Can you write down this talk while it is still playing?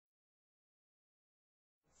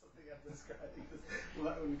this guy. Just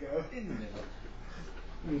let him go. In the middle.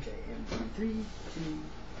 Okay, and 3, 2.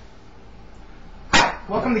 Hi,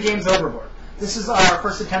 welcome to Games Overboard. This is our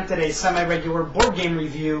first attempt at a semi-regular board game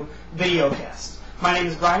review video cast. My name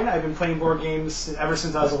is Brian. I've been playing board games ever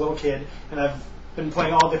since I was a little kid, and I've been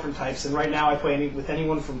playing all different types. And right now I play with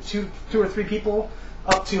anyone from two or three people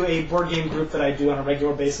up to a board game group that I do on a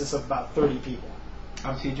regular basis of about 30 people.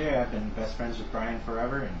 I'm TJ. I've been best friends with Brian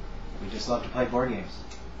forever, and we just love to play board games.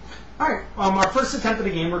 Alright, our first attempt at a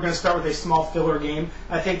game, we're going to start with a small filler game.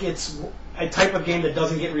 I think it's a type of game that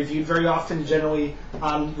doesn't get reviewed very often. Generally,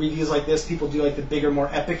 on reviews like this, people do like the bigger, more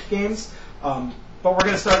epic games. But we're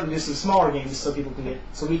going to start and do some smaller games so we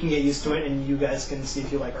can get used to it, and you guys can see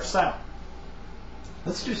if you like our style.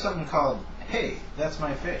 Let's do something called Hey, That's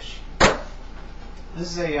My Fish.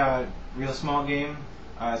 This is a real small game.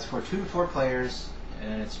 It's for 2 to 4 players,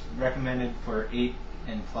 and it's recommended for 8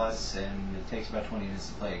 and plus, and it takes about 20 minutes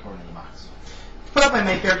to play according to the box. Put up by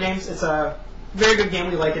Mayfair Games. It's a very good game.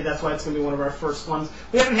 We like it. That's why it's going to be one of our first ones.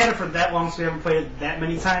 We haven't had it for that long, so we haven't played it that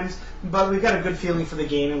many times, but we've got a good feeling for the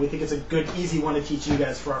game, and we think it's a good, easy one to teach you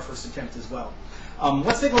guys for our first attempt as well.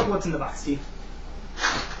 Let's take a look at what's in the box, Steve.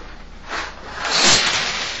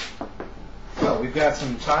 Well, we've got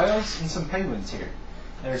some tiles and some penguins here.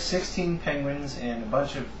 There are 16 penguins and a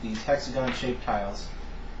bunch of these hexagon-shaped tiles.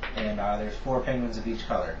 And there's 4 penguins of each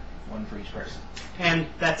color, 1 for each person. And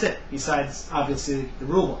that's it, besides, obviously, the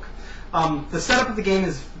rule book. The setup of the game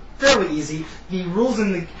is fairly easy. The rules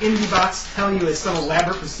in the box tell you some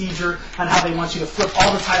elaborate procedure on how they want you to flip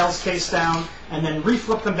all the tiles face down, and then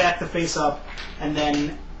reflip them back to face up, and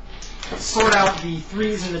then sort out the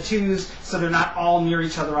 3s and the 2s so they're not all near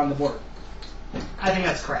each other on the board. I think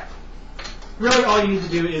that's crap. Really, all you need to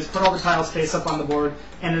do is put all the tiles face up on the board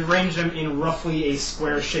and arrange them in roughly a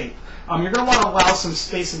square shape. You're going to want to allow some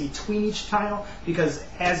space in between each tile, because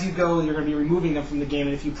as you go, you're going to be removing them from the game,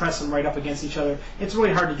 and if you press them right up against each other, it's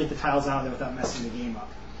really hard to get the tiles out of there without messing the game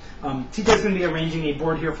up. TJ's going to be arranging a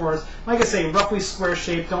board here for us. Like I say, roughly square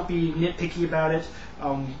shape. Don't be nitpicky about it.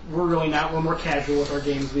 We're really not. We're more casual with our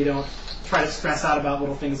games. We don't try to stress out about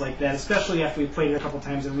little things like that, especially after we've played it a couple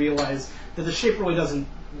times and realize that the shape really doesn't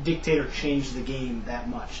dictate or change the game that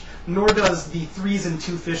much. Nor does the 3s and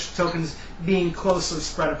 2 fish tokens being close or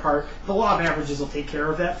spread apart. The law of averages will take care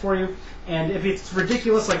of that for you. And if it's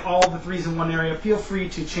ridiculous, like all the 3s in one area, feel free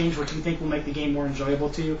to change what you think will make the game more enjoyable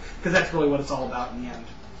to you, because that's really what it's all about in the end.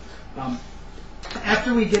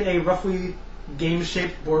 After we get a roughly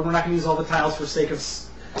game-shaped board, we're not going to use all the tiles for sake of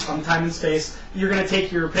time and space. You're going to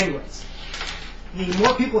take your penguins. The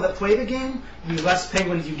more people that play the game, the less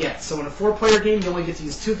penguins you get. So in a 4-player game, you only get to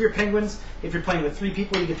use 2 of your penguins. If you're playing with 3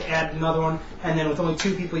 people, you get to add another one. And then with only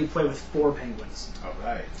 2 people, you play with 4 penguins. All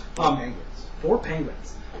right. 4 penguins. 4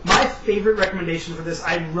 penguins. My favorite recommendation for this,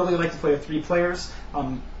 I really like to play with 3 players.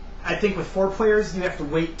 I think with 4 players, you have to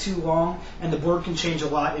wait too long, and the board can change a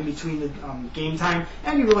lot in between the game time,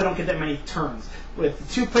 and you really don't get that many turns. With a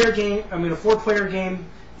 4-player game,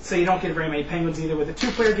 so you don't get very many penguins either. With a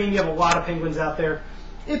 2-player game, you have a lot of penguins out there.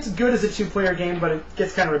 It's good as a 2-player game, but it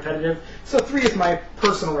gets kind of repetitive. So 3 is my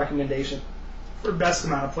personal recommendation for best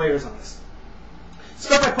amount of players on this.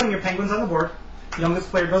 Start by putting your penguins on the board. The youngest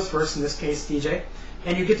player goes first, in this case, TJ.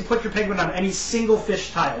 And you get to put your penguin on any single fish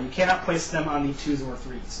tile. You cannot place them on the 2s or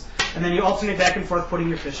 3s. And then you alternate back and forth putting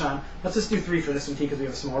your fish on. Let's just do 3 for this one, T, because we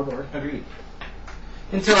have a smaller board. Agreed.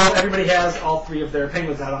 Until everybody has all 3 of their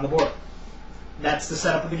penguins out on the board. That's the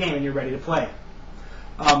setup of the game, and you're ready to play.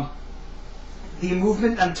 The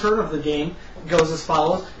movement and turn of the game goes as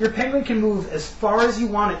follows. Your penguin can move as far as you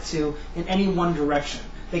want it to in any one direction.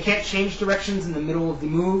 They can't change directions in the middle of the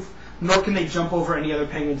move, nor can they jump over any other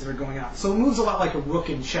penguins that are going out. So it moves a lot like a rook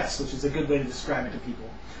in chess, which is a good way to describe it to people.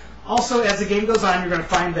 Also, as the game goes on, you're going to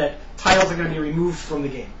find that tiles are going to be removed from the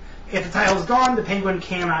game. If the tile is gone, the penguin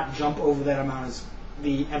cannot jump over that amount of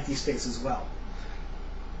the empty space as well.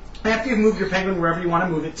 After you've moved your penguin wherever you want to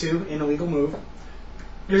move it to in a legal move,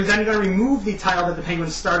 you're then going to remove the tile that the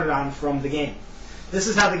penguin started on from the game. This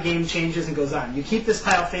is how the game changes and goes on. You keep this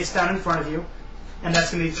tile face down in front of you, and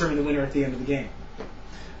that's going to determine the winner at the end of the game.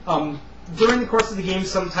 During the course of the game,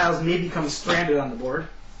 some tiles may become stranded on the board.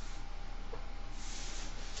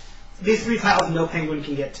 These 3 tiles no penguin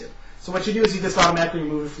can get to. So what you do is you just automatically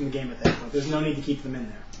remove it from the game at that point. There's no need to keep them in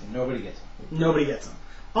there. And nobody gets them. Nobody gets them.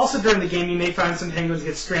 Also during the game, you may find some penguins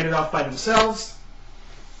get stranded off by themselves.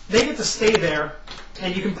 They get to stay there,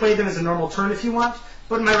 and you can play them as a normal turn if you want,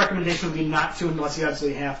 but my recommendation would be not to unless you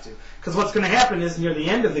absolutely have to. Because what's going to happen is near the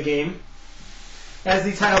end of the game, as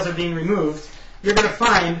the tiles are being removed, you're going to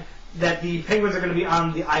find that the penguins are going to be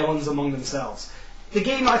on the islands among themselves. The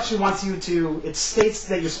game actually wants you to, it states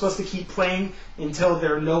that you're supposed to keep playing until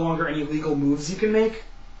there are no longer any legal moves you can make.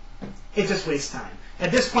 It just wastes time. At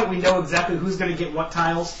this point, we know exactly who's going to get what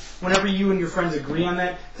tiles. Whenever you and your friends agree on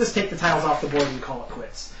that, just take the tiles off the board and call it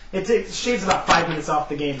quits. It shaves about 5 minutes off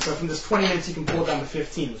the game, so from this 20 minutes you can pull it down to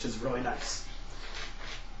 15, which is really nice.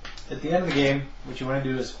 At the end of the game, what you want to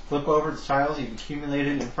do is flip over the tiles you've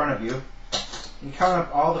accumulated in front of you and count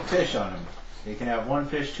up all the fish on them. You can have 1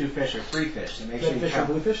 fish, 2 fish, or 3 fish. So make sure you fish count.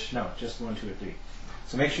 or blue fish? No, just 1, 2, or 3.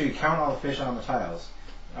 So make sure you count all the fish on the tiles.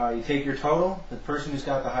 You take your total. The person who's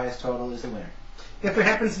got the highest total is the winner. If there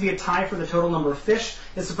happens to be a tie for the total number of fish,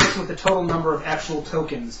 it's the person with the total number of actual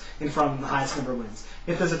tokens in front of them, the highest number wins.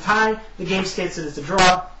 If there's a tie, the game states that it's a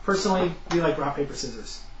draw. Personally, we like rock, paper,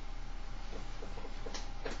 scissors.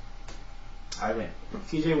 I win.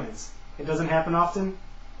 TJ wins. It doesn't happen often.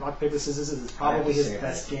 Rock, paper, scissors is probably his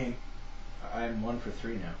best game. I'm 1 for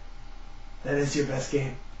 3 now. That is your best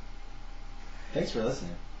game. Thanks for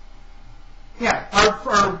listening. Yeah,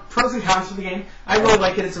 our pros and cons for the game. I really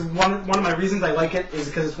like it. It's one of my reasons I like it is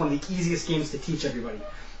because it's one of the easiest games to teach everybody.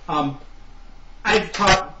 I've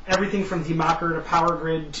taught everything from Democker to Power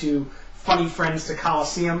Grid to Funny Friends to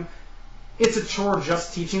Coliseum. It's a chore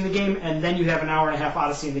just teaching the game, and then you have an hour and a half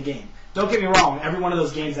Odyssey in the game. Don't get me wrong, every one of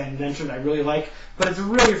those games I mentioned I really like, but it's a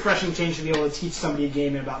really refreshing change to be able to teach somebody a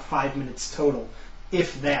game in about 5 minutes total,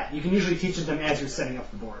 if that. You can usually teach it them as you're setting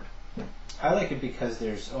up the board. I like it because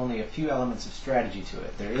there's only a few elements of strategy to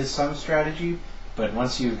it. There is some strategy, but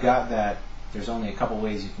once you've got that, there's only a couple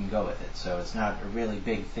ways you can go with it. So it's not a really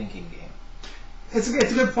big thinking game. It's a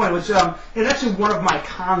good point, which is actually one of my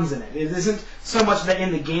cons in it. It isn't so much that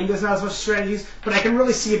in the game there's not as much strategies, but I can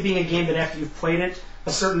really see it being a game that after you've played it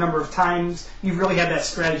a certain number of times, you've really had that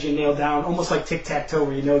strategy nailed down, almost like tic-tac-toe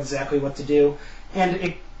where you know exactly what to do. And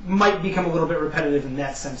it might become a little bit repetitive in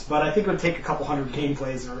that sense, but I think it would take a couple hundred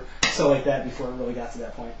gameplays or so like that before it really got to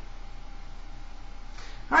that point.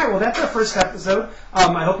 Alright, well that's our first episode.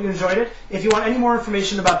 I hope you enjoyed it. If you want any more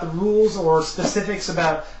information about the rules or specifics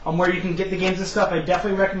about where you can get the games and stuff, I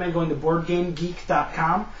definitely recommend going to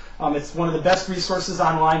BoardGameGeek.com. It's one of the best resources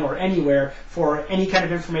online or anywhere for any kind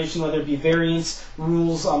of information, whether it be variants,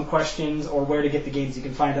 rules, questions, or where to get the games you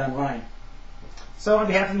can find online. So on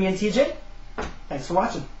behalf of me and TJ, thanks for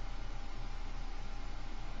watching.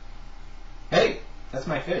 Hey, that's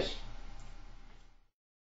my fish.